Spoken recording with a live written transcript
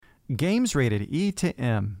Games rated E to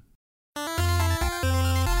M.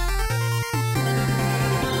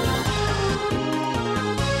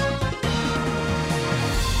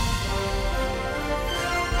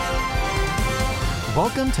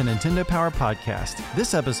 Welcome to Nintendo Power Podcast.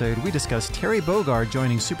 This episode, we discuss Terry Bogard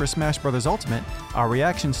joining Super Smash Bros. Ultimate, our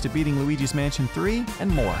reactions to beating Luigi's Mansion 3, and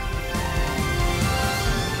more.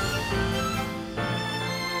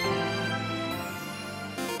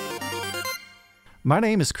 My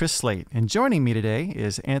name is Chris Slate, and joining me today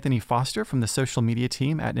is Anthony Foster from the social media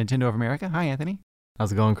team at Nintendo of America. Hi, Anthony.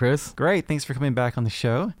 How's it going, Chris? Great. Thanks for coming back on the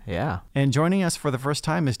show. Yeah. And joining us for the first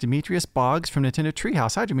time is Demetrius Boggs from Nintendo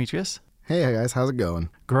Treehouse. Hi, Demetrius. Hey guys, how's it going?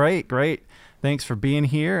 Great. Thanks for being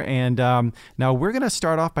here. And now we're going to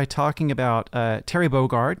start off by talking about Terry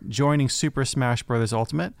Bogard joining Super Smash Bros.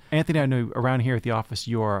 Ultimate. Anthony, I know around here at the office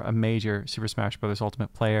you are a major Super Smash Bros.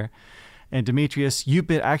 Ultimate player. And Demetrius, you've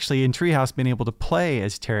been actually in Treehouse been able to play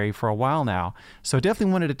as Terry for a while now. So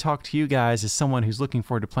definitely wanted to talk to you guys as someone who's looking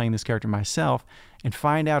forward to playing this character myself and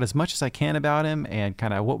find out as much as I can about him and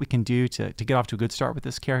kind of what we can do to get off to a good start with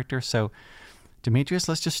this character. So Demetrius,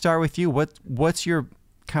 let's just start with you. What's your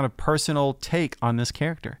kind of personal take on this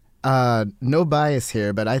character? No bias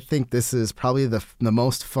here, but I think this is probably the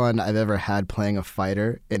most fun I've ever had playing a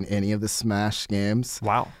fighter in any of the Smash games.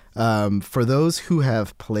 Wow. For those who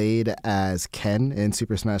have played as Ken in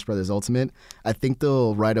Super Smash Bros. Ultimate, I think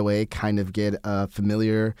they'll right away kind of get a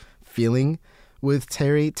familiar feeling with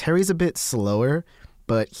Terry. Terry's a bit slower,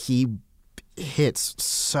 but he hits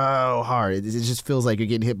so hard. It just feels like you're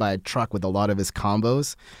getting hit by a truck with a lot of his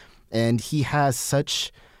combos. And he has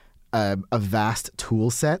such a vast tool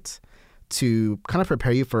set to kind of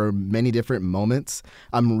prepare you for many different moments.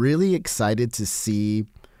 I'm really excited to see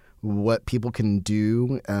what people can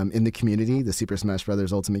do in the community, the Super Smash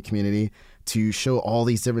Bros. Ultimate community, to show all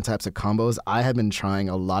these different types of combos. I have been trying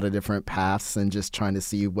a lot of different paths and just trying to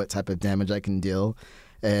see what type of damage I can deal.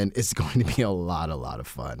 And it's going to be a lot of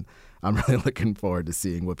fun. I'm really looking forward to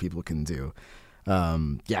seeing what people can do.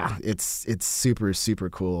 It's super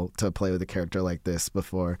cool to play with a character like this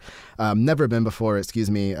before. Never been before,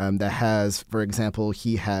 that has, for example,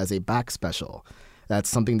 he has a back special. That's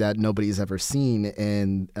something that nobody's ever seen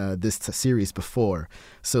in this series before.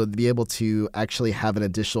 So to be able to actually have an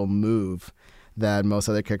additional move that most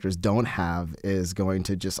other characters don't have is going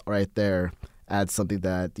to just right there add something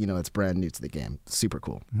that, it's brand new to the game. Super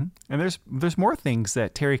cool. Mm-hmm. And there's more things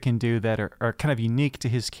that Terry can do that are kind of unique to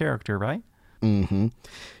his character, right? Mm-hmm.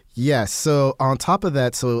 Yeah, so on top of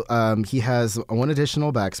that, he has one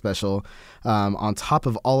additional back special. On top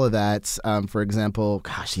of all of that, for example,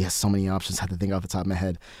 he has so many options, I have to think off the top of my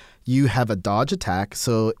head. You have a dodge attack.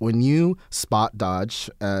 So when you spot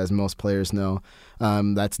dodge, as most players know,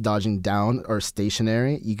 that's dodging down or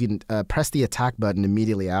stationary. You can press the attack button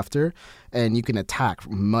immediately after, and you can attack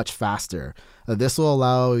much faster. This will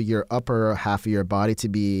allow your upper half of your body to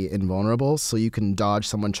be invulnerable, so you can dodge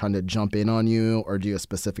someone trying to jump in on you or do a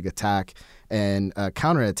specific attack and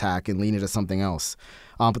counterattack and lean into something else.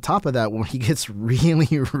 On top of that, when he gets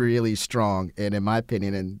really strong, and in my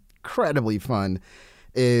opinion, incredibly fun,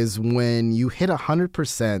 is when you hit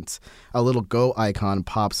 100%, a little go icon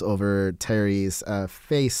pops over Terry's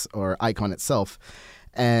face or icon itself.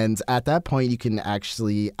 And at that point, you can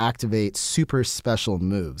actually activate super special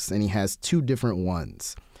moves. And he has two different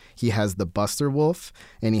ones. He has the Buster Wolf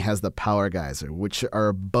and he has the Power Geyser, which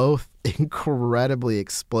are both incredibly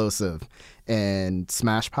explosive and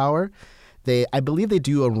Smash Power. I believe they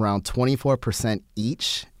do around 24%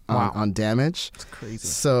 each. Wow. On damage. It's crazy.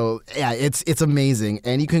 So yeah, it's amazing.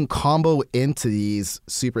 And you can combo into these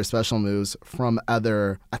super special moves from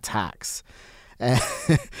other attacks. And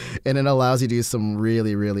it allows you to do some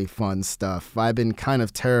really fun stuff. I've been kind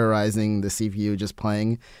of terrorizing the CPU just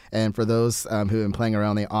playing. And for those who have been playing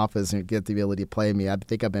around the office and get the ability to play me, I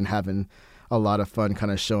think I've been having a lot of fun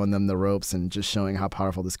kind of showing them the ropes and just showing how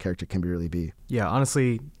powerful this character can really be. Yeah,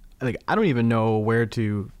 honestly, I don't even know where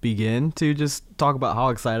to begin to just talk about how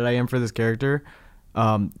excited I am for this character.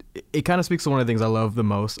 It kind of speaks to one of the things I love the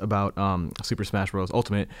most about Super Smash Bros.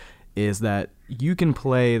 Ultimate is that you can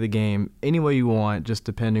play the game any way you want, just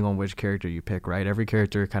depending on which character you pick, right? Every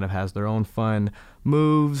character kind of has their own fun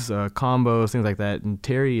moves, combos, things like that. And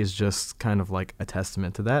Terry is just kind of like a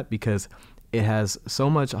testament to that because it has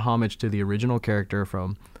so much homage to the original character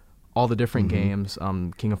from all the different games,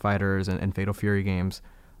 King of Fighters and Fatal Fury games.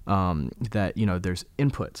 That there's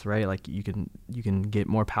inputs, right? Like you can get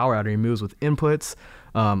more power out of your moves with inputs.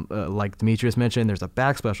 Like Demetrius mentioned, there's a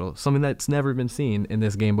back special, something that's never been seen in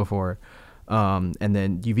this game before. And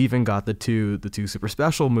then you've even got the two super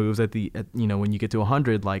special moves when you get to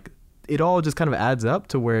 100, like it all just kind of adds up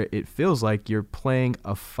to where it feels like you're playing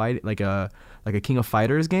a fight, like a King of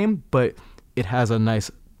Fighters game, but it has a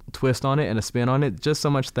nice twist on it and a spin on it, just so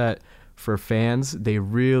much that for fans, they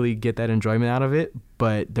really get that enjoyment out of it,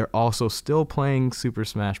 but they're also still playing Super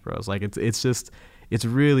Smash Bros. Like it's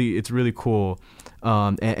really cool.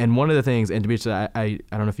 And one of the things, and Demetrius, I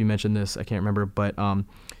don't know if you mentioned this, I can't remember, but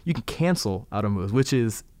you can cancel out of moves, which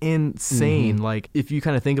is insane. Like if you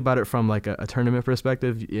kind of think about it from like a tournament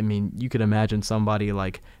perspective, I mean, you could imagine somebody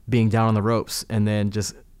like being down on the ropes and then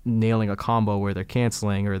just nailing a combo where they're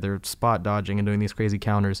canceling or they're spot dodging and doing these crazy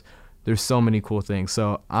counters. There's so many cool things.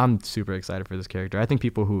 So I'm super excited for this character. I think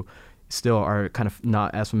people who still are kind of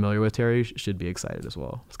not as familiar with Terry should be excited as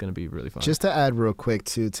well. It's going to be really fun. Just to add real quick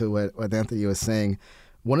to what Anthony was saying,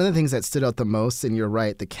 one of the things that stood out the most, and you're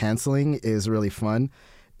right, the canceling is really fun,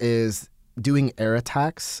 is doing air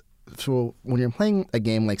attacks. So when you're playing a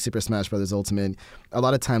game like Super Smash Bros. Ultimate, a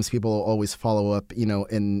lot of times people will always follow up,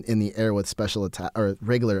 in the air with special attack or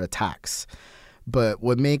regular attacks. But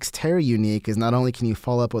what makes Terry unique is not only can you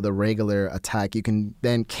follow up with a regular attack, you can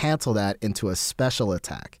then cancel that into a special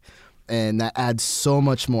attack. And that adds so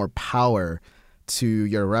much more power to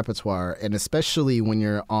your repertoire. And especially when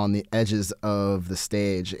you're on the edges of the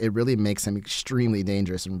stage, it really makes him extremely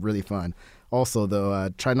dangerous and really fun. Also, though,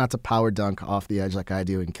 try not to power dunk off the edge like I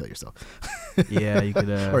do and kill yourself. Yeah, you could...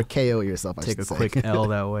 or KO yourself, I take should a say. quick L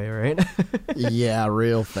that way, right? Yeah,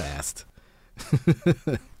 real fast.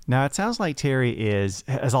 Now, it sounds like Terry has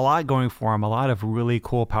a lot going for him, a lot of really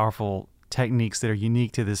cool, powerful techniques that are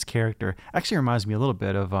unique to this character. Actually reminds me a little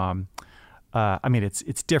bit of,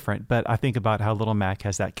 it's different, but I think about how Little Mac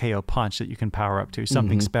has that KO punch that you can power up to,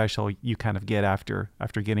 something special you kind of get after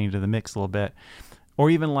getting into the mix a little bit. Or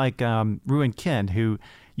even like Ryu and Ken, who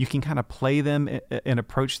you can kind of play them and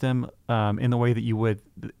approach them in the way that you would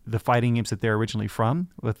the fighting games that they're originally from,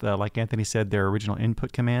 with, like Anthony said, their original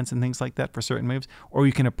input commands and things like that for certain moves. Or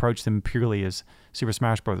you can approach them purely as Super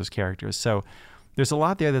Smash Bros. Characters. So there's a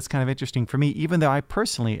lot there that's kind of interesting for me, even though I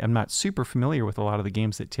personally am not super familiar with a lot of the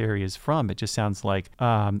games that Terry is from. It just sounds like,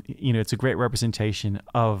 it's a great representation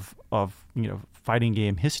of fighting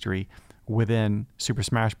game history within Super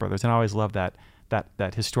Smash Bros. And I always love that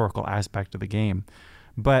historical aspect of the game.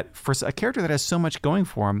 But for a character that has so much going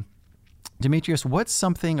for him, Demetrius, what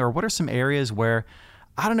are some areas where,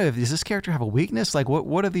 I don't know, does this character have a weakness? Like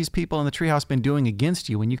what have these people in the treehouse been doing against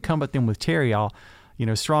you when you come at them with Terry all,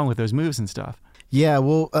 strong with those moves and stuff? Yeah,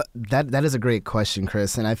 well, that is a great question,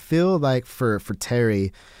 Chris. And I feel like for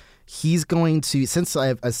Terry, he's going to, since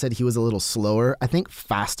I said he was a little slower, I think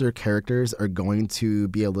faster characters are going to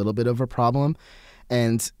be a little bit of a problem.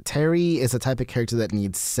 And Terry is a type of character that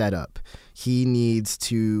needs setup. He needs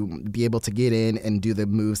to be able to get in and do the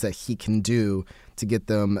moves that he can do to get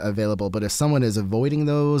them available. But if someone is avoiding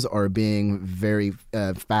those or being very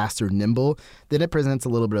fast or nimble, then it presents a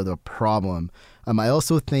little bit of a problem. I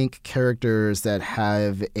also think characters that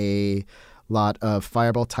have a lot of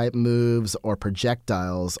fireball type moves or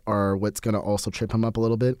projectiles are what's going to also trip him up a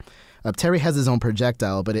little bit. Terry has his own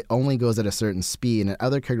projectile, but it only goes at a certain speed, and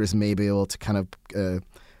other characters may be able to kind of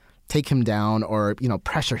take him down or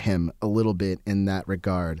pressure him a little bit in that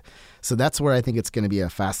regard. So that's where I think it's going to be a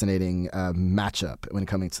fascinating matchup when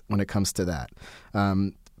it comes to that.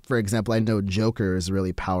 For example, I know Joker is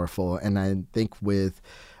really powerful, and I think with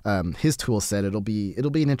his tool set, it'll be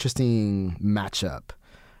an interesting matchup.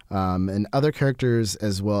 And other characters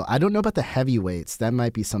as well. I don't know about the heavyweights. That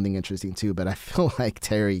might be something interesting too, but I feel like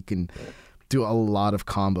Terry can do a lot of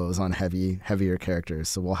combos on heavier characters.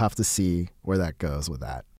 So we'll have to see where that goes with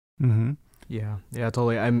that. Mm-hmm. Yeah,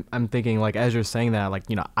 totally. I'm thinking, like, as you're saying that, like,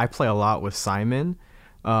 I play a lot with Simon.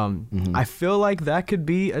 I feel like that could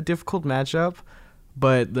be a difficult matchup,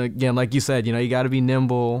 but again, like you said, you got to be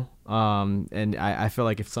nimble. And I feel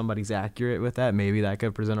like if somebody's accurate with that, maybe that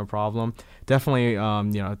could present a problem. Definitely,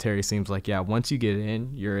 Terry seems like, once you get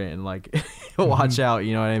in, you're in. Like, watch out,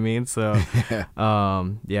 you know what I mean? So,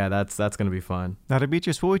 that's going to be fun. Now,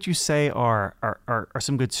 Demetrius, what would you say are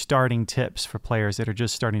some good starting tips for players that are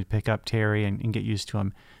just starting to pick up Terry and get used to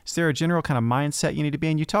him? Is there a general kind of mindset you need to be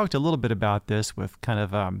in? You talked a little bit about this with kind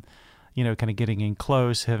of getting in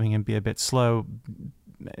close, having him be a bit slow,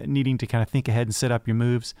 needing to kind of think ahead and set up your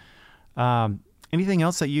moves. Anything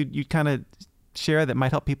else that you kind of share that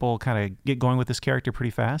might help people kind of get going with this character pretty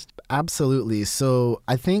fast? Absolutely. So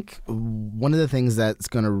I think one of the things that's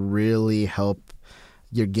going to really help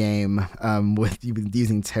your game with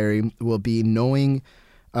using Terry will be knowing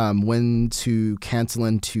when to cancel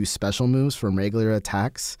into special moves from regular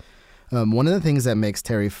attacks. One of the things that makes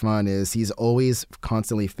Terry fun is he's always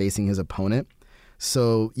constantly facing his opponent.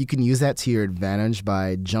 So you can use that to your advantage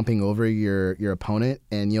by jumping over your opponent,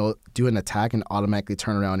 and you'll do an attack and automatically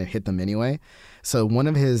turn around and hit them anyway. So one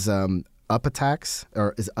of his up attacks,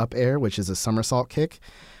 or his up air, which is a somersault kick,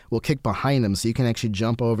 will kick behind him, so you can actually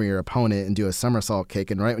jump over your opponent and do a somersault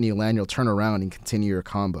kick, and right when you land, you'll turn around and continue your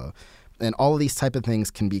combo. And all of these type of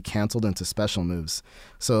things can be canceled into special moves.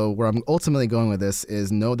 So where I'm ultimately going with this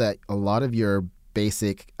is know that a lot of your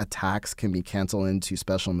basic attacks can be canceled into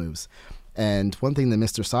special moves. And one thing that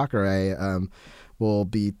Mr. Sakurai will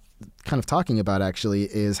be kind of talking about actually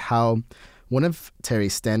is how one of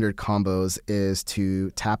Terry's standard combos is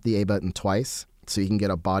to tap the A button twice so you can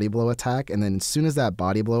get a body blow attack. And then as soon as that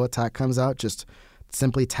body blow attack comes out, just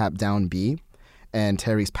simply tap down B and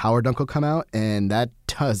Terry's power dunk will come out. And that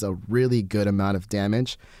does a really good amount of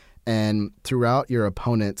damage. And throughout your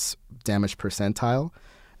opponent's damage percentile,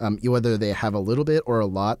 whether they have a little bit or a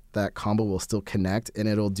lot, that combo will still connect, and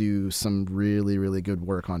it'll do some really, really good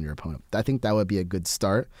work on your opponent. I think that would be a good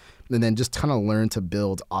start. And then just kind of learn to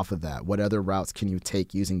build off of that. What other routes can you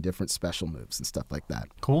take using different special moves and stuff like that?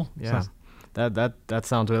 Cool. Yeah, that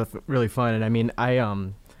sounds really fun. And I mean,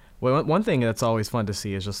 one thing that's always fun to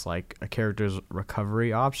see is just like a character's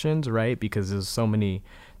recovery options, right? Because there's so many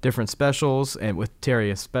different specials, and with Terry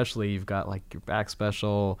especially, you've got like your back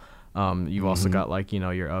special. You've also got like,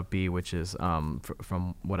 your up B, which is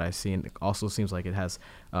from what I've seen, it also seems like it has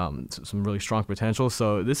some really strong potential.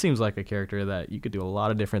 So this seems like a character that you could do a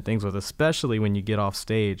lot of different things with, especially when you get off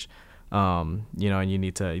stage, and you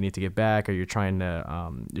need to get back, or you're trying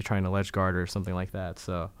to ledge guard or something like that.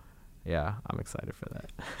 So yeah, I'm excited for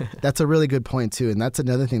that. That's a really good point too, and that's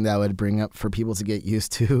another thing that I would bring up for people to get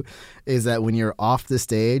used to, is that when you're off the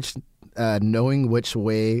stage, knowing which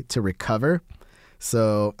way to recover.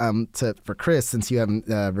 So for Chris, since you haven't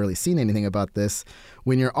really seen anything about this,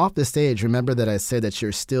 when you're off the stage, remember that I said that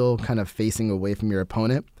you're still kind of facing away from your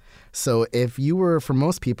opponent. So if you were, for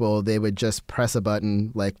most people, they would just press a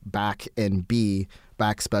button like back and B,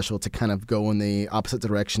 back special, to kind of go in the opposite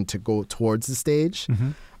direction to go towards the stage.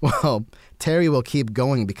 Mm-hmm. Well, Terry will keep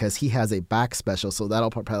going because he has a back special, so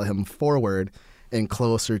that'll propel him forward and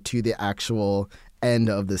closer to the actual end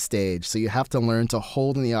of the stage. So you have to learn to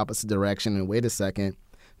hold in the opposite direction and wait a second,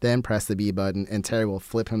 then press the B button, and Terry will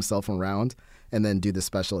flip himself around and then do the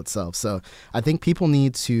special itself. So I think people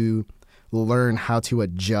need to learn how to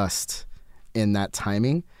adjust in that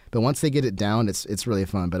timing. But once they get it down, it's really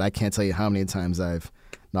fun. But I can't tell you how many times I've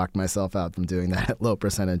knocked myself out from doing that at low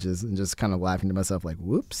percentages and just kind of laughing to myself like,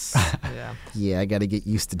 whoops. Yeah, I got to get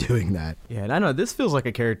used to doing that. Yeah, and I know this feels like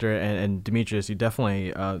a character, and Demetrius, you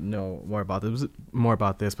definitely know more about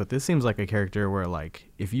this, but this seems like a character where, like,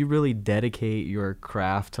 if you really dedicate your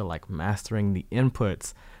craft to, like, mastering the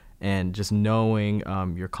inputs and just knowing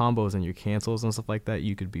your combos and your cancels and stuff like that,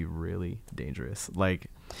 you could be really dangerous. Like,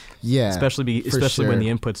 yeah, especially when the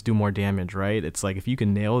inputs do more damage, right? It's like if you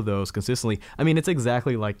can nail those consistently. I mean, it's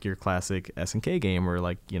exactly like your classic SNK game, or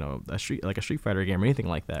like a Street Fighter game or anything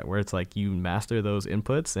like that, where it's like you master those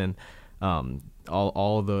inputs and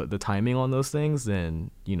all the timing on those things,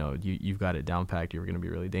 then you've got it down packed. You're going to be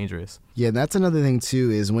really dangerous. Yeah, that's another thing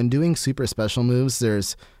too, is when doing super special moves,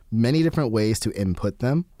 there's many different ways to input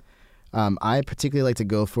them. I particularly like to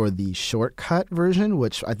go for the shortcut version,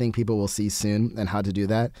 which I think people will see soon, and how to do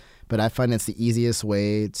that. But I find it's the easiest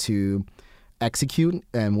way to execute,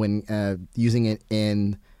 and when using it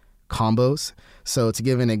in combos. So to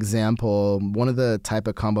give an example, one of the type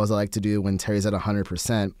of combos I like to do when Terry's at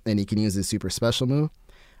 100% and he can use his super special move,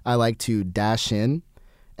 I like to dash in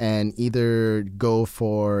and either go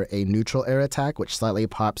for a neutral air attack, which slightly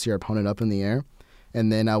pops your opponent up in the air. And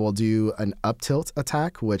then I will do an up tilt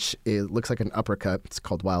attack, which looks like an uppercut. It's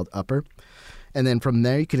called Wild Upper. And then from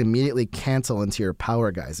there, you can immediately cancel into your Power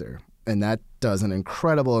Geyser. And that does an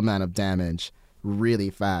incredible amount of damage really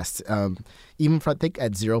fast. Even for, I think,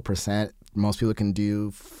 at 0%, most people can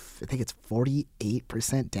do, I think it's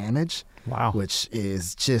 48% damage. Wow. Which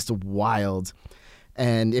is just wild.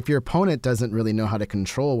 And if your opponent doesn't really know how to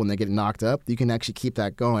control when they get knocked up, you can actually keep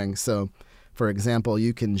that going. So, for example,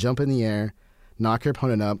 you can jump in the air, knock your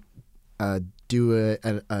opponent up, do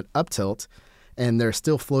an up tilt, and they're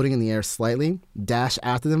still floating in the air slightly, dash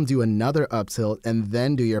after them, do another up tilt, and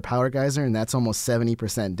then do your Power Geyser, and that's almost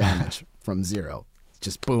 70% damage from zero.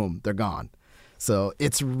 Just boom, they're gone. So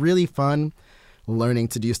it's really fun learning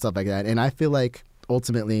to do stuff like that. And I feel like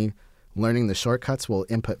ultimately learning the shortcuts will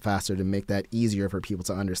input faster to make that easier for people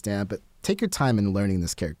to understand. But take your time in learning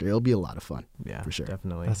this character. It'll be a lot of fun. Yeah, for sure.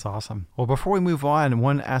 Definitely. That's awesome. Well, before we move on,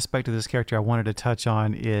 one aspect of this character I wanted to touch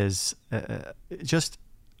on is just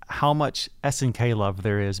how much SNK love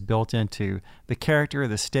there is built into the character,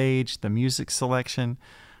 the stage, the music selection,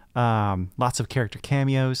 lots of character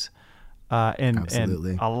cameos,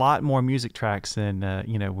 and a lot more music tracks than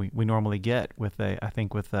we normally get with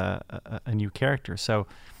a new character. So,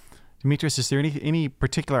 Demetrius, is there any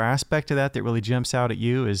particular aspect of that that really jumps out at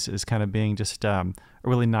you as kind of being just a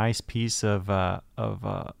really nice piece of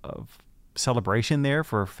celebration there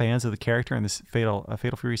for fans of the character in this Fatal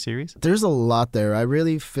Fury series? There's a lot there. I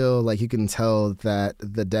really feel like you can tell that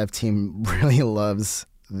the dev team really loves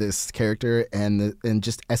this character and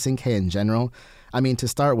just SNK in general. I mean, to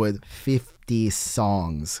start with, 50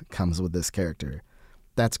 songs comes with this character.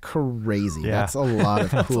 That's crazy. Yeah. That's a lot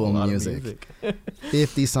of cool music.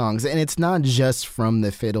 50 songs. And it's not just from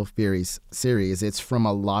the Fatal Fury series. It's from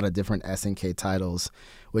a lot of different SNK titles,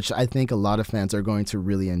 which I think a lot of fans are going to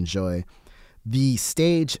really enjoy. The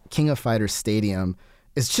stage, King of Fighters Stadium,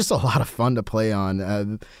 is just a lot of fun to play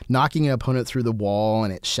on. Knocking an opponent through the wall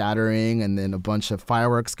and it shattering and then a bunch of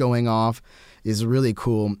fireworks going off is really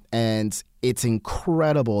cool. And it's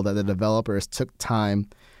incredible that the developers took time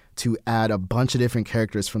to add a bunch of different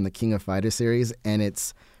characters from the King of Fighters series, and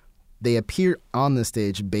they appear on the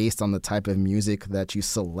stage based on the type of music that you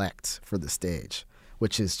select for the stage,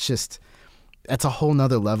 which is just, that's a whole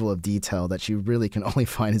nother level of detail that you really can only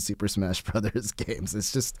find in Super Smash Brothers games.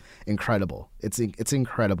 It's just incredible. It's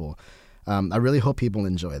incredible. I really hope people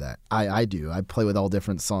enjoy that. I do. I play with all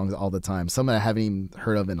different songs all the time. Some that I haven't even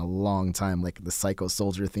heard of in a long time, like the Psycho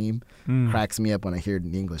Soldier theme, cracks me up when I hear it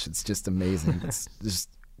in English. It's just amazing. It's just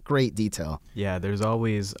great detail. Yeah, there's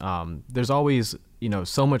always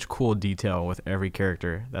so much cool detail with every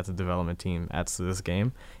character that the development team adds to this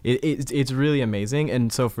game. It's really amazing.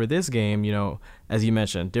 And so for this game, as you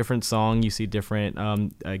mentioned, different song, you see different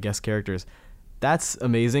guest characters. That's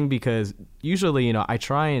amazing because usually I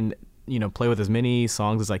try and play with as many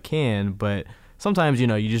songs as I can, but sometimes you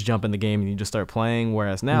just jump in the game and you just start playing,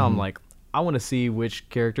 whereas now I'm like, I want to see which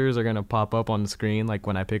characters are going to pop up on the screen, like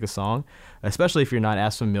when I pick a song, especially if you're not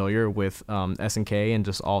as familiar with SNK and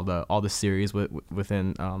just all the series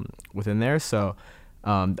within there. So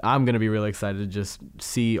I'm going to be really excited to just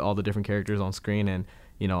see all the different characters on screen and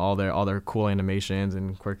all their cool animations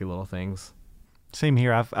and quirky little things. Same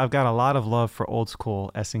here. I've got a lot of love for old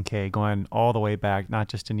school SNK, going all the way back, not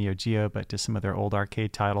just to Neo Geo, but to some of their old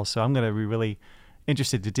arcade titles. So I'm going to be really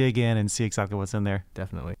interested to dig in and see exactly what's in there.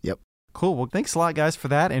 Definitely. Yep. Cool. Well, thanks a lot, guys, for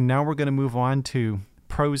that. And now we're going to move on to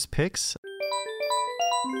Pros Picks,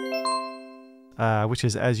 which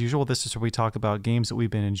is, as usual, this is where we talk about games that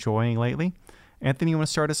we've been enjoying lately. Anthony, you want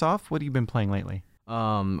to start us off? What have you been playing lately?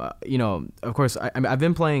 Of course, I've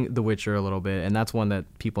been playing The Witcher a little bit, and that's one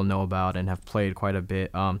that people know about and have played quite a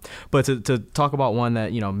bit. But to talk about one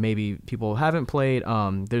that maybe people haven't played,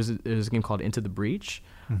 there's a game called Into the Breach.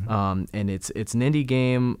 And it's an indie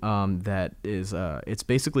game that is it's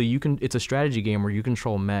basically it's a strategy game where you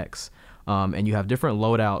control mechs, and you have different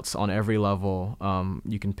loadouts on every level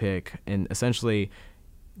you can pick, and essentially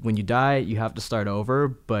when you die you have to start over,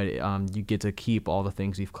 but you get to keep all the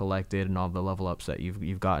things you've collected and all the level ups that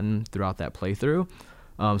you've gotten throughout that playthrough.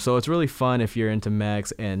 So it's really fun if you're into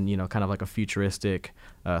mechs and kind of like a futuristic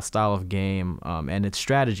style of game, and it's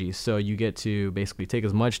strategy. So you get to basically take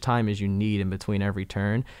as much time as you need in between every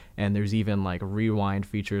turn, and there's even like rewind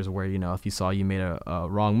features where if you saw you made a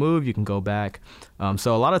wrong move, you can go back.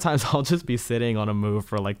 So a lot of times I'll just be sitting on a move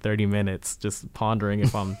for like 30 minutes just pondering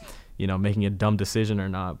if I'm making a dumb decision or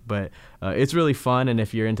not. But it's really fun, and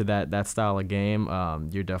if you're into that style of game,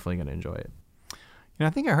 you're definitely going to enjoy it. I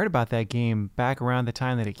think I heard about that game back around the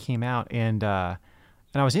time that it came out, and I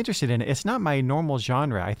was interested in it. It's not my normal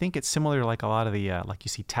genre. I think it's similar to like a lot of the like you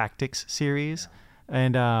see Tactics series,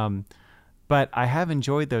 and but I have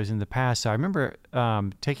enjoyed those in the past. So I remember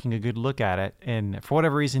taking a good look at it, and for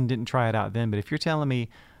whatever reason didn't try it out then. But if you're telling me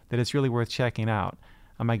that it's really worth checking out,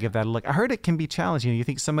 I might give that a look. I heard it can be challenging. You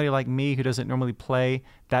think somebody like me who doesn't normally play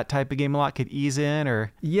that type of game a lot could ease in,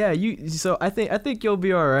 or? Yeah, so I think you'll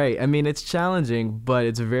be all right. I mean, it's challenging, but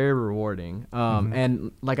it's very rewarding.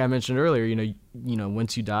 And like I mentioned earlier,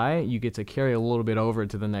 once you die, you get to carry a little bit over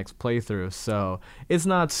to the next playthrough. So it's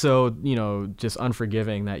not so, just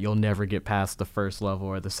unforgiving that you'll never get past the first level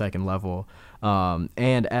or the second level.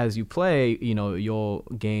 And as you play, you'll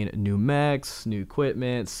gain new mechs, new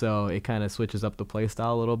equipment. So it kind of switches up the play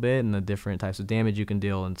style a little bit and the different types of damage you can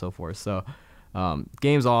deal and so forth. So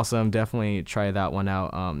game's awesome. Definitely try that one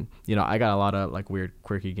out. I got a lot of like weird,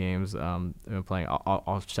 quirky games I'm playing.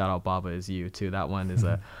 I'll shout out Baba Is You too. That one is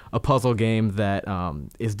a puzzle game that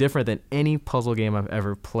is different than any puzzle game I've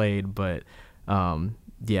ever played, but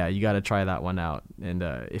yeah, you got to try that one out. And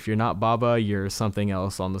if you're not Baba, you're something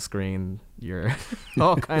else on the screen. You're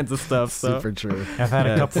all kinds of stuff. So. Super true. I've had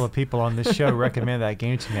a couple of people on this show recommend that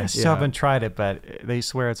game to me. I still haven't tried it, but they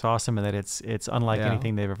swear it's awesome and that it's unlike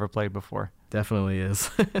anything they've ever played before. Definitely is.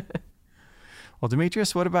 Well,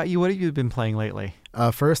 Demetrius, what about you? What have you been playing lately?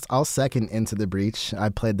 First, I'll second Into the Breach. I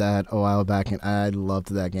played that a while back, and I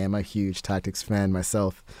loved that game. I'm a huge tactics fan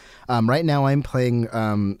myself. Right now, I'm playing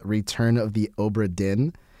Return of the Obra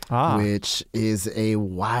Dinn, which is a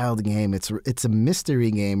wild game. It's a mystery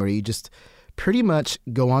game where you just pretty much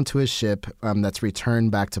go onto a ship that's returned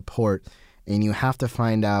back to port, and you have to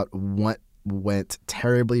find out what went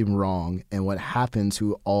terribly wrong and what happened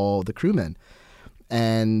to all the crewmen.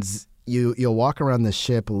 And you'll walk around the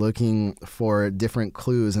ship looking for different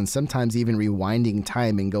clues and sometimes even rewinding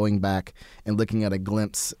time and going back and looking at a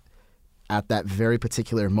glimpse at that very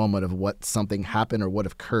particular moment of what something happened or what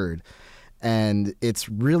occurred. And it's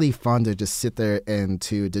really fun to just sit there and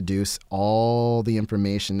to deduce all the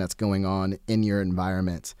information that's going on in your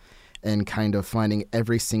environment and kind of finding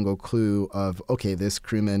every single clue of, okay, this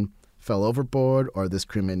crewman fell overboard or this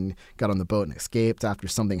crewman got on the boat and escaped after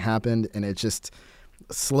something happened. And it just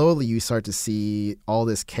slowly you start to see all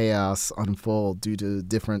this chaos unfold due to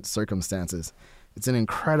different circumstances. It's an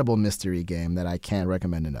incredible mystery game that I can't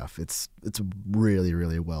recommend enough. It's really,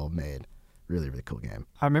 really well made. Really, really cool game.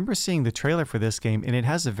 I remember seeing the trailer for this game, and it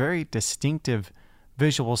has a very distinctive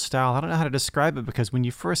visual style. I don't know how to describe it because when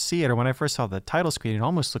you first see it, or when I first saw the title screen, it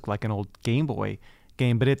almost looked like an old Game Boy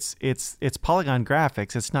game. But it's polygon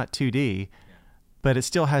graphics. It's not 2D, but it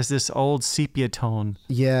still has this old sepia tone.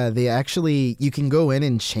 Yeah, you can go in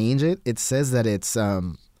and change it. It says that it's a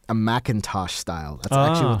Macintosh style. That's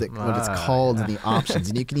actually what it's called in the options.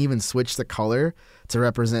 And you can even switch the color to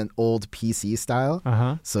represent old PC style.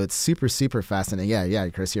 So it's super, super fascinating. Yeah,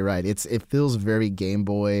 Chris, you're right. It feels very Game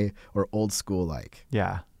Boy or old school like.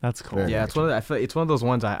 Yeah, that's cool. Yeah, it's I feel it's one of those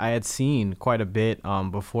ones I had seen quite a bit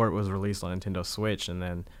before it was released on Nintendo Switch, and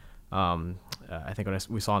then I think when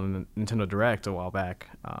we saw it on the Nintendo Direct a while back,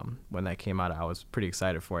 when that came out, I was pretty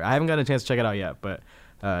excited for it. I haven't gotten a chance to check it out yet, but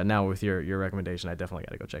now with your recommendation, I definitely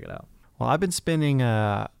got to go check it out. Well, I've been spending,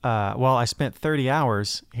 I spent 30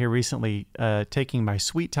 hours here recently taking my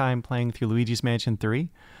sweet time playing through Luigi's Mansion 3.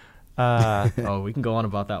 We can go on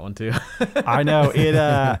about that one too. I know it.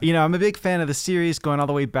 I'm a big fan of the series, going all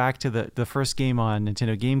the way back to the first game on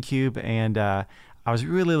Nintendo GameCube, and I was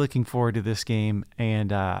really looking forward to this game,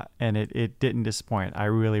 and it didn't disappoint. I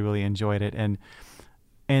really, really enjoyed it, and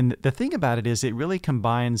the thing about it is, it really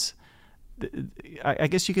combines. I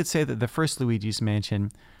guess you could say that the first Luigi's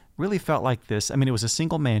Mansion really felt like this. I mean, it was a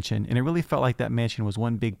single mansion, and it really felt like that mansion was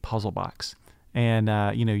one big puzzle box. And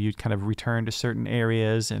you'd kind of return to certain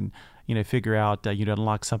areas, and figure out you'd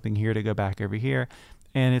unlock something here to go back over here.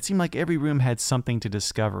 And it seemed like every room had something to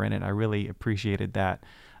discover in it. I really appreciated that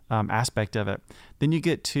aspect of it. Then you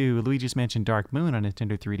get to Luigi's Mansion Dark Moon on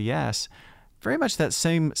Nintendo 3DS. Very much that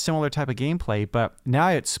same similar type of gameplay, but now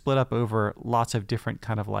it's split up over lots of different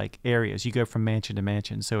kind of like areas. You go from mansion to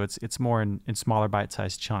mansion, so it's more in smaller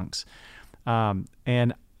bite-sized chunks.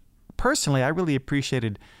 And personally, I really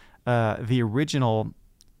appreciated the original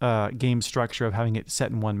game structure of having it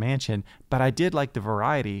set in one mansion, but I did like the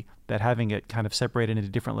variety that having it kind of separated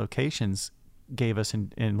into different locations gave us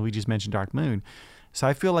in Luigi's Mansion Dark Moon. So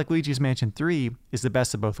I feel like Luigi's Mansion 3 is the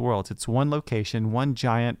best of both worlds. It's one location, one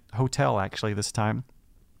giant hotel actually this time.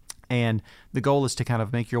 And the goal is to kind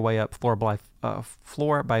of make your way up floor by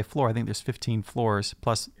floor. I think there's 15 floors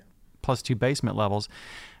plus 2 basement levels.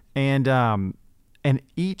 And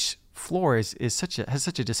each floor has such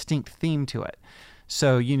a distinct theme to it.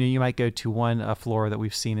 So, you might go to a floor that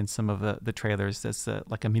we've seen in some of the trailers that's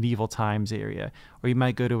like a medieval times area, or you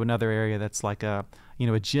might go to another area that's like a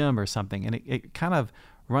gym or something. And it kind of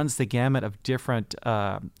runs the gamut of different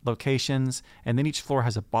locations. And then each floor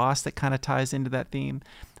has a boss that kind of ties into that theme.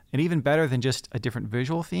 And even better than just a different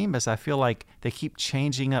visual theme is I feel like they keep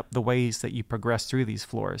changing up the ways that you progress through these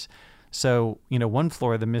floors. So, one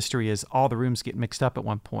floor, the mystery is all the rooms get mixed up at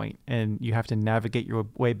one point, and you have to navigate your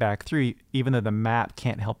way back through, even though the map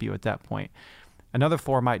can't help you at that point. Another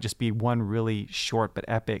floor might just be one really short but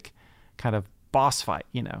epic kind of boss fight,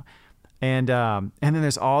 And then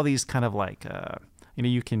there's all these kind of like,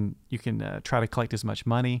 you can try to collect as much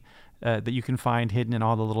money that you can find hidden in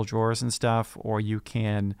all the little drawers and stuff, or you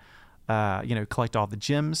can, collect all the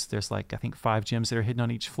gems. There's like, I think 5 gems that are hidden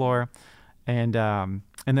on each floor. And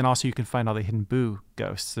then also you can find all the hidden Boo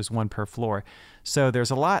ghosts. There's 1 per floor. So there's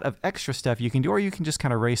a lot of extra stuff you can do, or you can just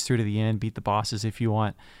kind of race through to the end, beat the bosses if you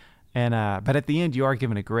want. And but at the end, you are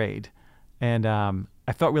given a grade. And I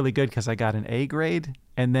I felt really good because I got an A grade,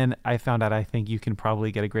 and then I found out I think you can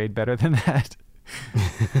probably get a grade better than that.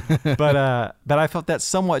 but I felt that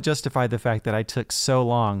somewhat justified the fact that I took so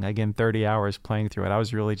long, again 30 hours playing through it. I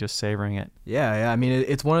was really just savoring it. Yeah. I mean,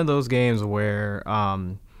 it's one of those games where,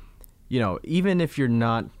 even if you're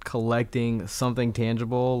not collecting something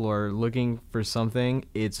tangible or looking for something,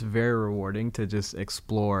 it's very rewarding to just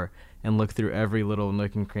explore and look through every little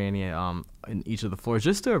nook and cranny in each of the floors,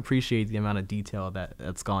 just to appreciate the amount of detail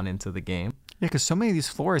that's gone into the game. Yeah, because so many of these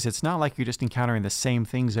floors, it's not like you're just encountering the same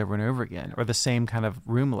things over and over again, or the same kind of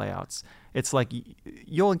room layouts. It's like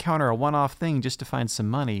you'll encounter a one-off thing just to find some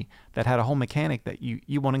money that had a whole mechanic that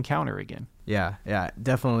you won't encounter again. Yeah,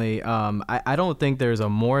 definitely. I don't think there's a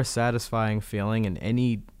more satisfying feeling in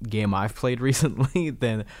any game I've played recently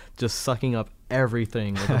than just sucking up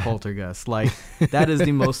everything with a poltergust. Like, that is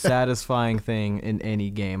the most satisfying thing in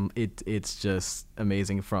any game. It's just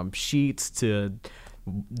amazing, from sheets to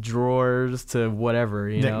drawers to whatever,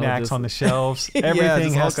 knickknacks on the shelves.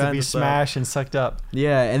 Everything has to be smashed and sucked up.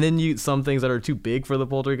 Yeah, and then some things that are too big for the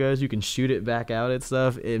poltergeist, you can shoot it back out and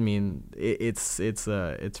stuff. I mean, it's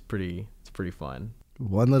pretty fun.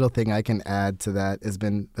 One little thing I can add to that has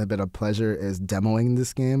been a pleasure is demoing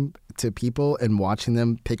this game to people and watching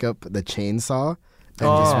them pick up the chainsaw and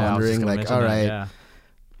just wondering, like, all right,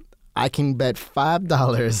 I can bet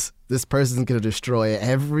 $5 this person's going to destroy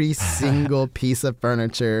every single piece of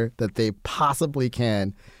furniture that they possibly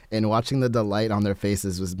can. And watching the delight on their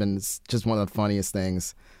faces has been just one of the funniest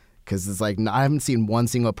things. Because it's like, I haven't seen one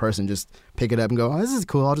single person just pick it up and go, oh, this is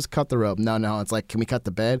cool, I'll just cut the rope. No, it's like, can we cut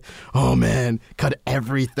the bed? Oh, man, cut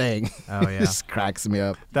everything. Oh, yeah. It just cracks me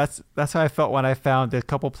up. That's how I felt when I found a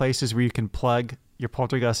couple places where you can plug your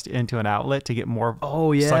poltergust into an outlet to get more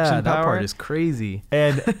suction power. That part is crazy.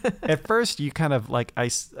 And at first you kind of like,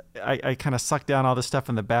 I kind of sucked down all the stuff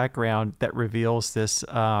in the background that reveals this,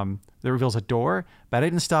 that reveals a door, but I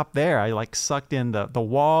didn't stop there. I like sucked in the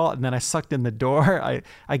wall, and then I sucked in the door.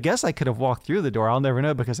 I guess I could have walked through the door. I'll never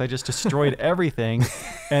know, because I just destroyed everything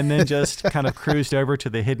and then just kind of cruised over to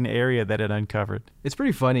the hidden area that it uncovered. It's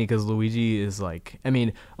pretty funny because Luigi is like, I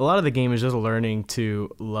mean, a lot of the game is just learning to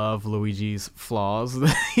love Luigi's flaws.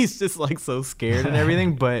 He's just like so scared and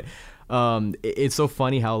everything, but it's so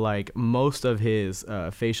funny how like most of his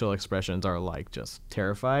facial expressions are like just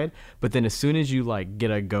terrified, but then as soon as you like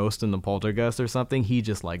get a ghost in the poltergust or something, he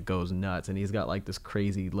just like goes nuts, and he's got like this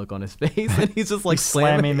crazy look on his face, and he's just like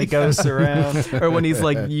slamming the ghosts around. Or when he's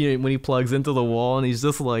like, when he plugs into the wall and he's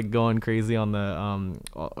just like going crazy on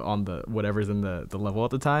the whatever's in the level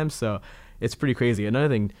at the time. So it's pretty crazy. Another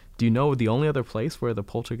thing, do you know the only other place where the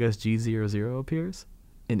poltergust G00 appears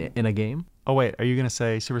in a game? Oh, wait, are you going to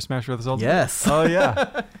say Super Smash Bros. Ultimate? Yes. Oh,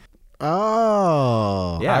 yeah.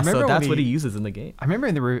 Oh. Yeah, so that's what he uses in the game. I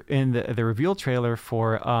remember in the reveal trailer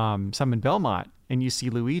for Summon Belmont, and you see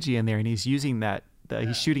Luigi in there, and he's using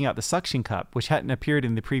he's shooting out the suction cup, which hadn't appeared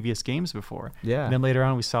in the previous games before. Yeah. And then later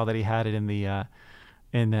on, we saw that he had it in the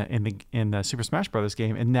Super Smash Bros.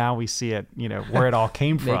 Game, and now we see it, where it all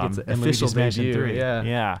came from. Its in official Luigi's Mansion debut. 3.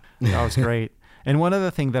 Yeah. That was great. And one other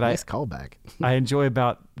thing that nice callback. I enjoy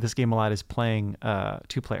about this game a lot is playing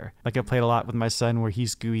two-player. Like, I played a lot with my son where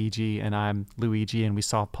he's Gooigi and I'm Luigi, and we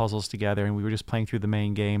solved puzzles together, and we were just playing through the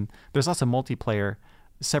main game. There's lots of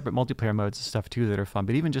separate multiplayer modes and stuff too that are fun,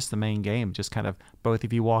 but even just the main game, just kind of both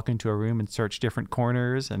of you walk into a room and search different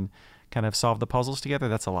corners and kind of solve the puzzles together,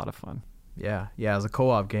 that's a lot of fun. Yeah, as a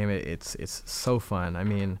co-op game, it's so fun. I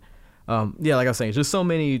mean, like I was saying, just so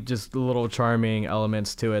many just little charming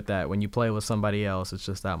elements to it that when you play with somebody else, it's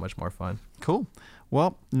just that much more fun. Cool.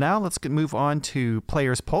 Well, now let's move on to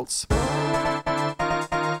Player's Pulse.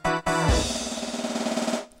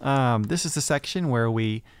 This is the section where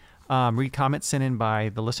we read comments sent in by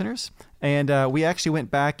the listeners. And we actually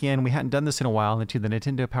went back in, we hadn't done this in a while, into the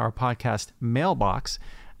Nintendo Power Podcast mailbox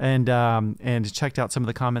and checked out some of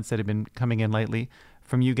the comments that have been coming in lately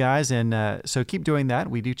from you guys, and so keep doing that.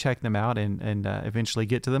 We do check them out and eventually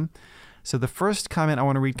get to them. So the first comment I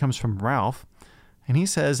want to read comes from Ralph, and he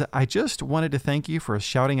says, I just wanted to thank you for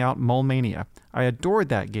shouting out Mole Mania. I adored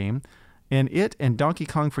that game, and it and Donkey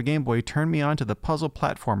Kong for Game Boy turned me on to the puzzle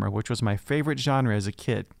platformer, which was my favorite genre as a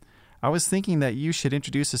kid. I was thinking that you should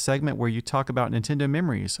introduce a segment where you talk about Nintendo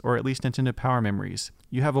memories, or at least Nintendo Power memories.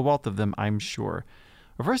 You have a wealth of them, I'm sure.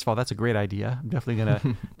 Well, first of all, that's a great idea. I'm definitely going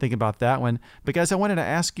to think about that one. But guys, I wanted to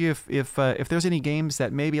ask you if there's any games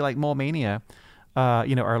that maybe like Mole Mania,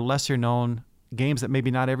 are lesser known games that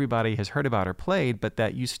maybe not everybody has heard about or played, but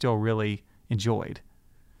that you still really enjoyed.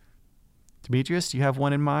 Demetrius, do you have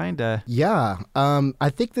one in mind? Yeah. I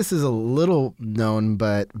think this is a little known,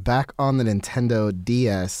 but back on the Nintendo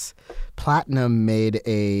DS, Platinum made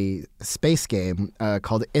a space game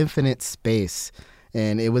called Infinite Space.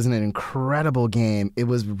 And it was an incredible game. It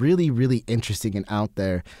was really, really interesting and out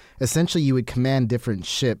there. Essentially, you would command different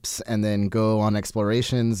ships and then go on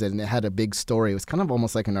explorations, and it had a big story. It was kind of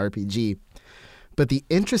almost like an RPG. But the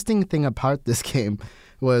interesting thing about this game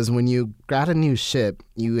was when you got a new ship,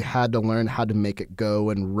 you had to learn how to make it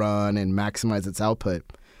go and run and maximize its output.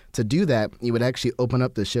 To do that, you would actually open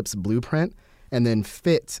up the ship's blueprint and then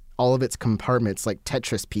fit all of its compartments like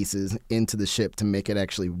Tetris pieces into the ship to make it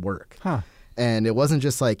actually work. Huh. And it wasn't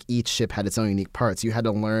just like each ship had its own unique parts. You had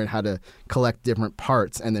to learn how to collect different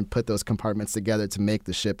parts and then put those compartments together to make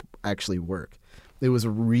the ship actually work. It was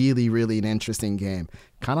really, really an interesting game.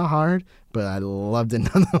 Kind of hard, but I loved it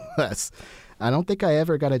nonetheless. I don't think I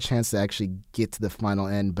ever got a chance to actually get to the final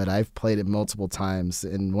end, but I've played it multiple times,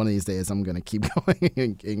 and one of these days I'm going to keep going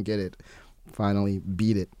and get it, finally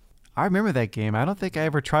beat it. I remember that game. I don't think I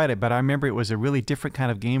ever tried it, but I remember it was a really different kind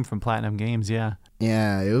of game from Platinum Games, yeah.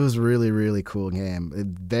 Yeah, it was really, really cool game.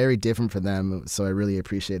 Very different for them, so I really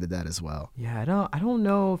appreciated that as well. Yeah, I don't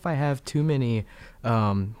know if I have too many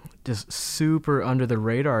just super under the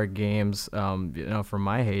radar games, from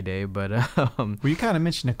my heyday, but well, you kind of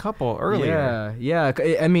mentioned a couple earlier. Yeah.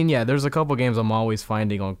 I mean, yeah, there's a couple games I'm always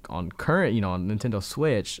finding on current, on Nintendo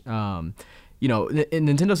Switch.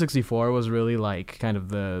 Nintendo 64 was really like kind of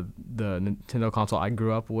the Nintendo console I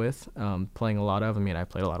grew up with, playing a lot of. I mean, I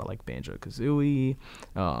played a lot of like Banjo-Kazooie,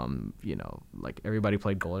 like everybody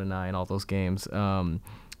played GoldenEye and all those games.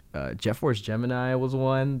 Jet Force Gemini was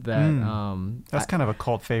one that that's kind of a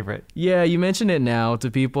cult favorite. Yeah, you mention it now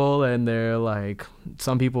to people, and they're like,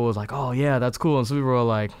 some people was like, "Oh yeah, that's cool," and some people were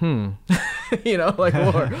like, like,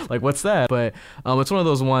 or, like, what's that? But it's one of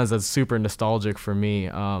those ones that's super nostalgic for me.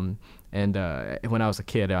 And when I was a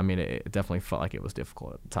kid, I mean, it definitely felt like it was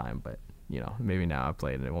difficult at the time, but maybe now I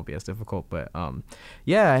play it and it won't be as difficult. But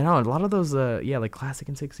yeah, I know a lot of those, like classic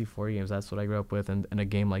and 64 games. That's what I grew up with, and a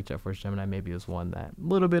game like Jet Force Gemini maybe is one that a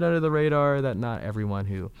little bit under the radar that not everyone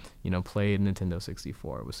who played Nintendo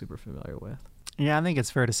 64 was super familiar with. Yeah, I think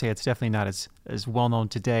it's fair to say it's definitely not as well known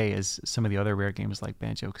today as some of the other rare games like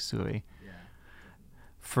Banjo-Kazooie.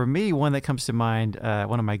 For me, one that comes to mind,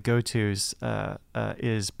 one of my go-tos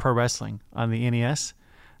is Pro Wrestling on the NES.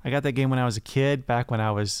 I got that game when I was a kid, back when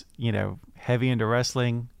I was, heavy into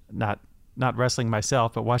wrestling, not wrestling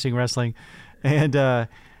myself, but watching wrestling, and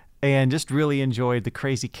just really enjoyed the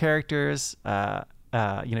crazy characters. You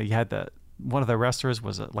had one of the wrestlers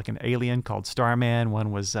was like an alien called Starman.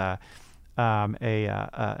 One was like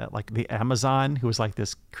the Amazon, who was like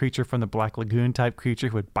this creature from the Black Lagoon type creature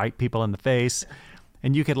who would bite people in the face.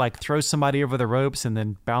 And you could like throw somebody over the ropes and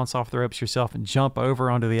then bounce off the ropes yourself and jump over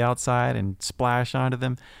onto the outside and splash onto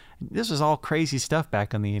them. This was all crazy stuff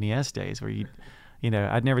back on the NES days where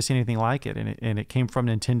I'd never seen anything like it. And it came from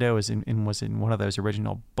Nintendo and was in one of those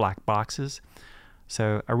original black boxes.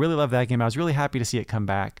 So I really love that game. I was really happy to see it come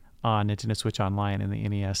back on Nintendo Switch Online in the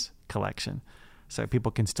NES collection. So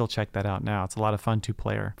people can still check that out now. It's a lot of fun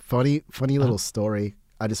two-player. Funny little story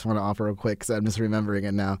I just want to offer real quick because I'm just remembering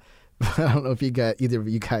it now. I don't know if either of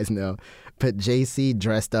you guys know, but JC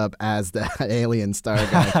dressed up as the alien star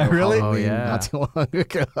guy. Really? Not too long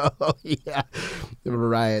ago. Yeah.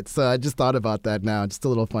 Right. So I just thought about that now. Just a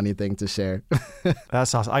little funny thing to share.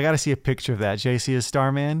 That's awesome. I got to see a picture of that. JC as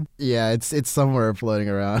Starman? Yeah, it's somewhere floating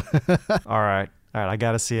around. All right, I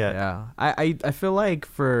got to see it. Yeah, I feel like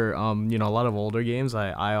for a lot of older games,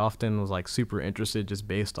 I often was like super interested just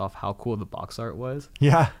based off how cool the box art was.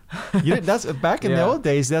 Yeah, that's back in the old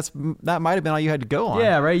days. That might have been all you had to go on.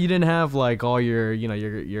 Yeah, right. You didn't have like all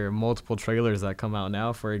your multiple trailers that come out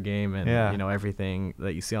now for a game and everything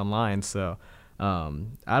that you see online. So I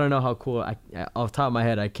don't know how cool. Off the top of my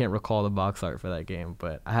head, I can't recall the box art for that game,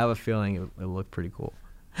 but I have a feeling it looked pretty cool.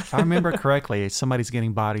 If I remember correctly, somebody's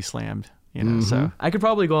getting body slammed. So I could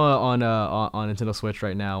probably go on Nintendo Switch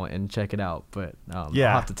right now and check it out, but I'll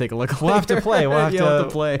have to take a look. We'll have to play. We'll have to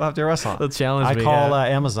play. We'll have to wrestle. Let's challenge me. I call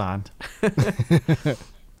Amazon.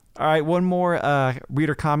 All right, one more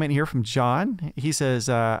reader comment here from John. He says,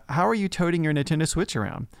 "How are you toting your Nintendo Switch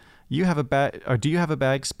around? You have a bag, or do you have a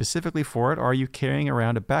bag specifically for it, or are you carrying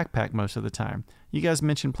around a backpack most of the time? You guys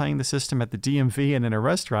mentioned playing the system at the DMV and in a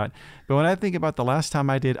restaurant, but when I think about the last time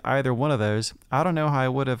I did either one of those, I don't know how I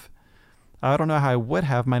would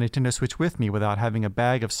have my Nintendo Switch with me without having a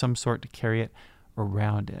bag of some sort to carry it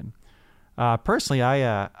around in. Personally,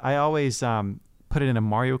 I always put it in a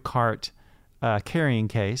Mario Kart carrying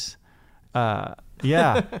case.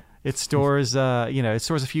 It stores a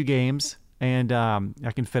few games and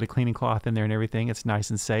I can fit a cleaning cloth in there and everything. It's nice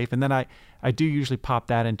and safe. And then I do usually pop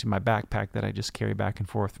that into my backpack that I just carry back and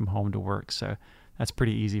forth from home to work. So that's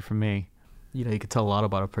pretty easy for me. You know, you could tell a lot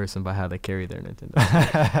about a person by how they carry their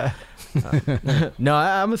Nintendo. No,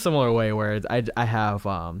 I'm a similar way where I have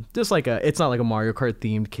just like it's not like a Mario Kart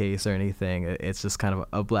themed case or anything. It's just kind of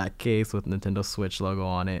a black case with Nintendo Switch logo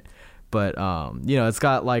on it. But you know, it's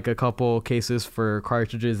got like a couple cases for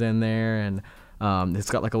cartridges in there, and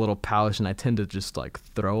it's got like a little pouch, and I tend to just like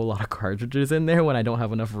throw a lot of cartridges in there when I don't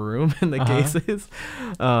have enough room in the cases.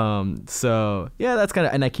 So yeah, that's kind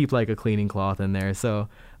of, and I keep like a cleaning cloth in there. So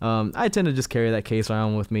I tend to just carry that case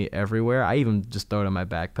around with me everywhere. I even just throw it in my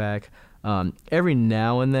backpack. Every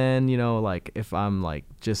now and then, you know, like if I'm like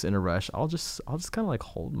just in a rush, I'll just kind of like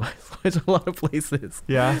hold my Switch a lot of places.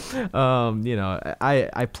 Yeah. You know,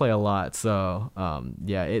 I play a lot, so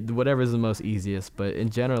yeah, whatever's the most easiest. But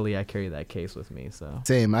generally, I carry that case with me. So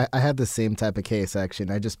Same. I have the same type of case actually,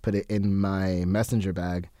 and I just put it in my messenger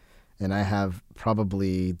bag, and I have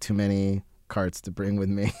probably too many carts to bring with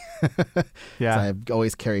me. Yeah. So I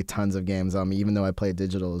always carry tons of games on me, even though I play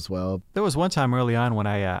digital as well. There was one time early on when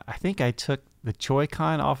I think I took the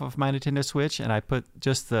Joy-Con off of my Nintendo Switch, and I put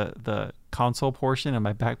just the console portion in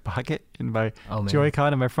my back pocket and my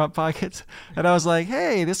Joy-Con in my front pockets. And I was like,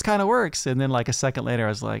 hey, this kind of works. And then like a second later, I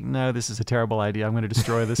was like, no, this is a terrible idea. I'm going to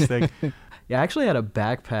destroy this thing. yeah, I actually had a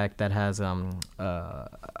backpack that has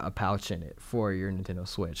a pouch in it for your Nintendo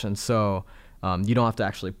Switch, and so you don't have to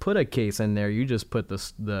actually put a case in there. You just put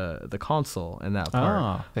the console in that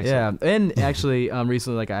part. Oh, yeah, and actually,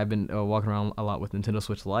 recently, like I've been walking around a lot with Nintendo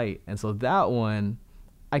Switch Lite, and so that one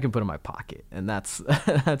I can put in my pocket, and that's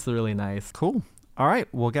that's really nice. Cool. All right,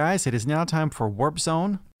 well, guys, it is now time for Warp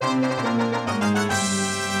Zone.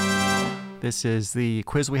 This is the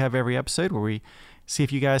quiz we have every episode where we see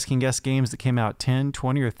if you guys can guess games that came out 10,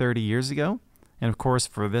 20, or 30 years ago. And of course,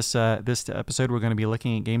 for this episode, we're going to be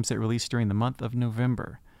looking at games that released during the month of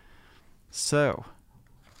November. So,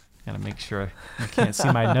 gotta make sure I can't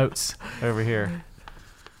see my notes over here.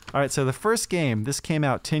 All right, so the first game, this came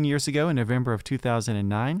out 10 years ago in November of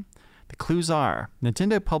 2009. The clues are,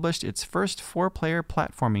 Nintendo published its first 4-player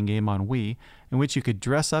platforming game on Wii, in which you could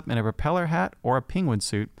dress up in a propeller hat or a penguin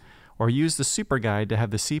suit, or use the Super Guide to have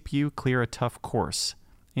the CPU clear a tough course.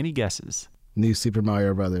 Any guesses? New Super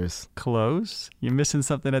Mario Brothers. Close. You're missing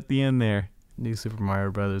something at the end there. New Super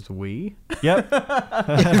Mario Brothers Wii. Yep.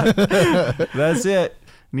 That's it.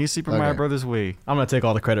 New Super Mario Brothers Wii. I'm gonna take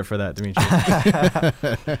all the credit for that, Dimitri.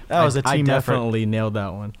 That was a team I effort. definitely nailed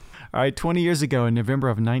that one. All right, 20 years ago in November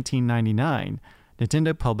of 1999,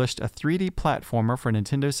 Nintendo published a 3D platformer for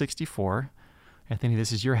Nintendo 64. Anthony,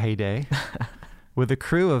 this is your heyday. With a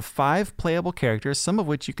crew of 5 playable characters, some of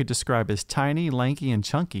which you could describe as tiny, lanky, and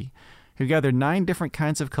chunky, who gathered 9 different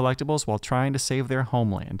kinds of collectibles while trying to save their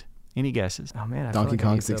homeland. Any guesses? Oh man, Donkey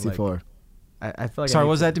Kong 64. I feel like. Sorry,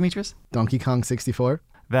 what was that, Demetrius? Donkey Kong 64.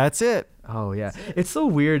 That's it. Oh yeah, it's so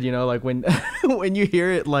weird, you know, like when when you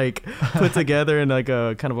hear it like put together in like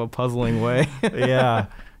a kind of a puzzling way. Yeah,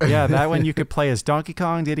 that one you could play as Donkey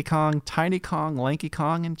Kong, Diddy Kong, Tiny Kong, Lanky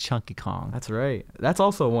Kong, and Chunky Kong. That's right. That's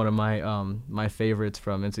also one of my my favorites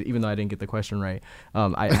from even though I didn't get the question right.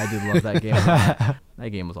 I did love that game. That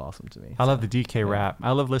game was awesome to me. I love the DK rap.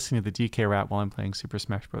 I love listening to the DK rap while I'm playing Super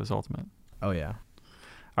Smash Bros. Ultimate. Oh yeah.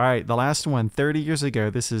 All right, the last one, 30 years ago.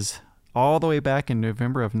 This is all the way back in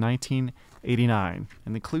November of 1989.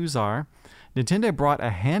 And the clues are, Nintendo brought a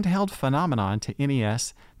handheld phenomenon to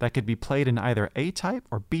NES that could be played in either A-type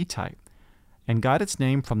or B-type and got its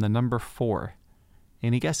name from the number 4.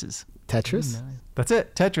 Any guesses? Tetris? That's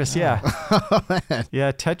it. Tetris, yeah.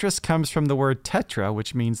 Yeah, Tetris comes from the word tetra,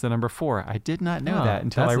 which means the number 4. I did not know that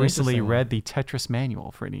until I recently read the Tetris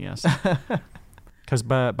manual for NES. Because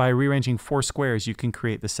by rearranging 4 squares, you can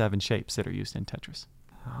create the 7 shapes that are used in Tetris.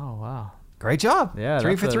 Oh wow. Great job. Yeah,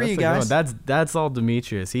 3 for 3, you guys. That's all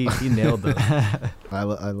Demetrius. He nailed those. I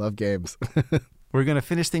love games. We're going to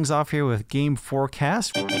finish things off here with Game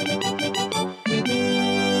Forecast, where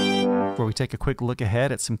we take a quick look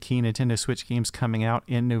ahead at some key Nintendo Switch games coming out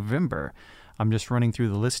in November. I'm just running through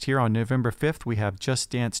the list here. On November 5th, we have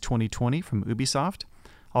Just Dance 2020 from Ubisoft.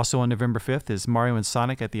 Also on November 5th is Mario and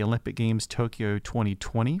Sonic at the Olympic Games Tokyo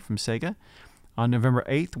 2020 from Sega. On November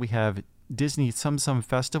 8th, we have Disney Tsum Tsum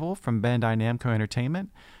Festival from Bandai Namco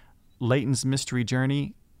Entertainment, Layton's Mystery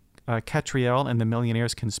Journey, Catriel and the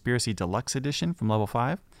Millionaire's Conspiracy Deluxe Edition from Level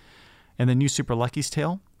 5, and the New Super Lucky's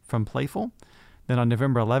Tale from Playful. Then on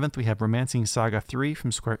November 11th, we have Romancing Saga 3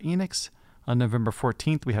 from Square Enix. On November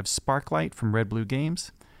 14th, we have Sparklight from Red Blue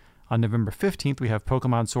Games. On November 15th, we have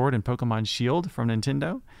Pokemon Sword and Pokemon Shield from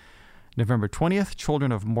Nintendo. November 20th,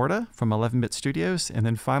 Children of Morta from 11-Bit Studios. And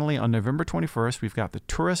then finally on November 21st, we've got The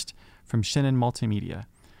Tourist from Shin'en Multimedia.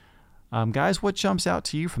 Guys, what jumps out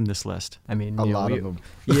to you from this list? I mean, A lot of them.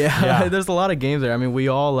 Yeah, there's a lot of games there. I mean, we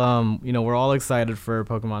all, we're all excited for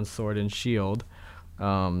Pokemon Sword and Shield.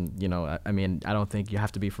 I mean, I don't think you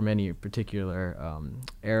have to be from any particular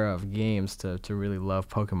era of games to really love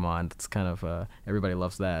Pokemon. It's kind of everybody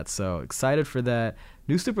loves that. So excited for that.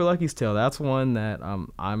 New Super Lucky's Tale. That's one that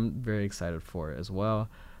I'm very excited for as well.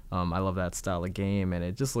 I love that style of game, and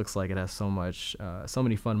it just looks like it has so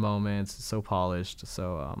many fun moments. It's so polished.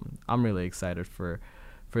 So I'm really excited for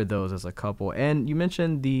those as a couple. And you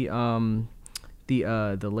mentioned the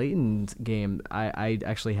Layton game. I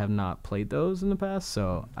actually have not played those in the past,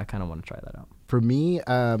 so I kind of want to try that out. For me,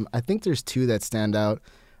 I think there's two that stand out.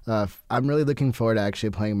 I'm really looking forward to actually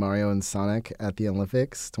playing Mario and Sonic at the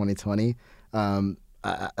Olympics 2020.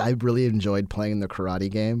 I really enjoyed playing the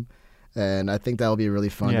karate game, and I think that'll be really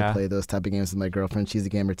fun to play those type of games with my girlfriend. She's a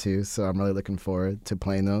gamer too, so I'm really looking forward to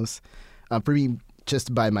playing those. For me,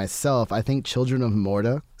 just by myself, I think Children of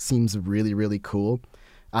Morta seems really, really cool.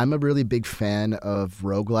 I'm a really big fan of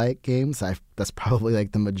roguelike games. That's probably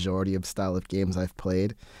like the majority of style of games I've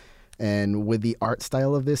played. And with the art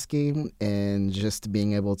style of this game and just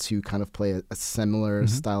being able to kind of play a similar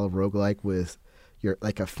style of roguelike with your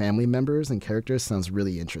like a family members and characters sounds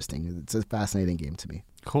really interesting. It's a fascinating game to me.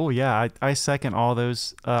 Cool. Yeah, I second all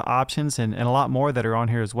those options and a lot more that are on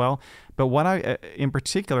here as well. But what in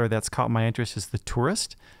particular that's caught my interest is The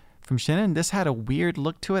Tourist from Shin'en. This had a weird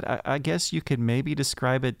look to it. I guess you could maybe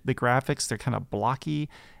describe it. The graphics, they're kind of blocky.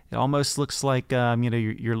 It almost looks like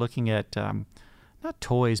you're looking at not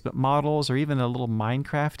toys but models, or even a little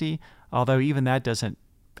Minecrafty. Although even that doesn't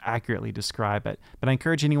accurately describe it. But I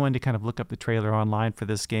encourage anyone to kind of look up the trailer online for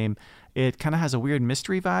this game. It kind of has a weird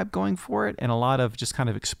mystery vibe going for it, and a lot of just kind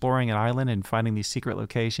of exploring an island and finding these secret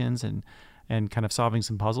locations and kind of solving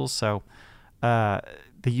some puzzles. So the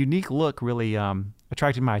unique look really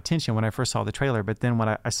attracted my attention when I first saw the trailer, but then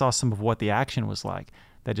when I saw some of what the action was like,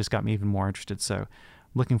 that just got me even more interested. So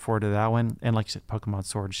looking forward to that one. And like you said, Pokemon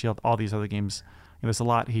Sword and Shield, all these other games, there's a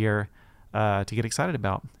lot here to get excited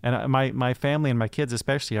about. And my family and my kids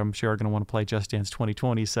especially, I'm sure, are going to want to play Just Dance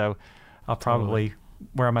 2020, so I'll probably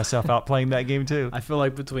wear myself out playing that game too. I feel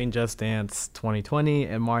like between Just Dance 2020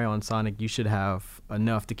 and Mario and Sonic, you should have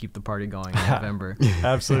enough to keep the party going in November.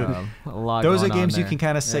 Absolutely. A lot Those are going on games you there. can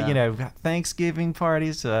kind of say, Thanksgiving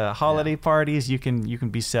parties, holiday parties, you can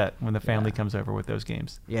be set when the family comes over with those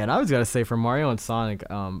games. Yeah, and I was got to say, for Mario and Sonic,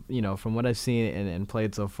 from what I've seen and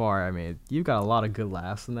played so far, I mean, you've got a lot of good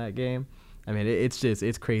laughs in that game. I mean,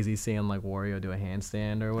 it's crazy seeing like Wario do a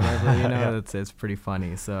handstand or whatever, it's pretty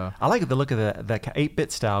funny. So I like the look of the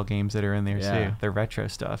 8-bit style games that are in there too. The retro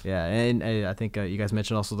stuff. Yeah, and I think you guys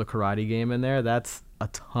mentioned also the karate game in there. That's a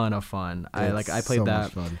ton of fun. I played so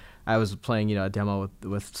that. much fun. I was playing a demo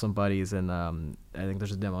with some buddies, and I think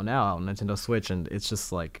there's a demo now out on Nintendo Switch, and it's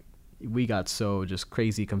just like we got so just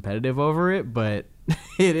crazy competitive over it, but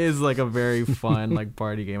it is like a very fun like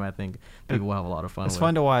party game. I think people will have a lot of fun with. It's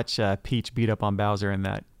fun to watch Peach beat up on Bowser in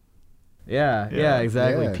that. Yeah,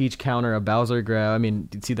 exactly. Yeah. Peach counter a Bowser grab. I mean,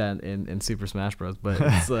 you'd see that in Super Smash Bros. But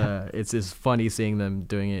it's just funny seeing them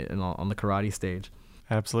doing it on the karate stage.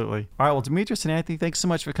 Absolutely. All right, well, Demetrius and Anthony, thanks so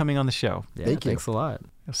much for coming on the show. Yeah, Thank you. Thanks a lot.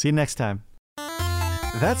 I'll see you next time.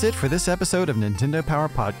 That's it for this episode of Nintendo Power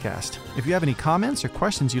Podcast. If you have any comments or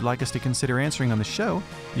questions you'd like us to consider answering on the show,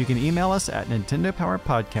 you can email us at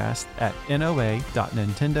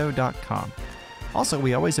nintendopowerpodcast@noa.nintendo.com. Also,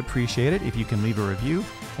 we always appreciate it if you can leave a review,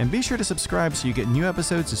 and be sure to subscribe so you get new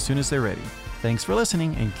episodes as soon as they're ready. Thanks for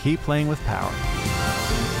listening, and keep playing with power.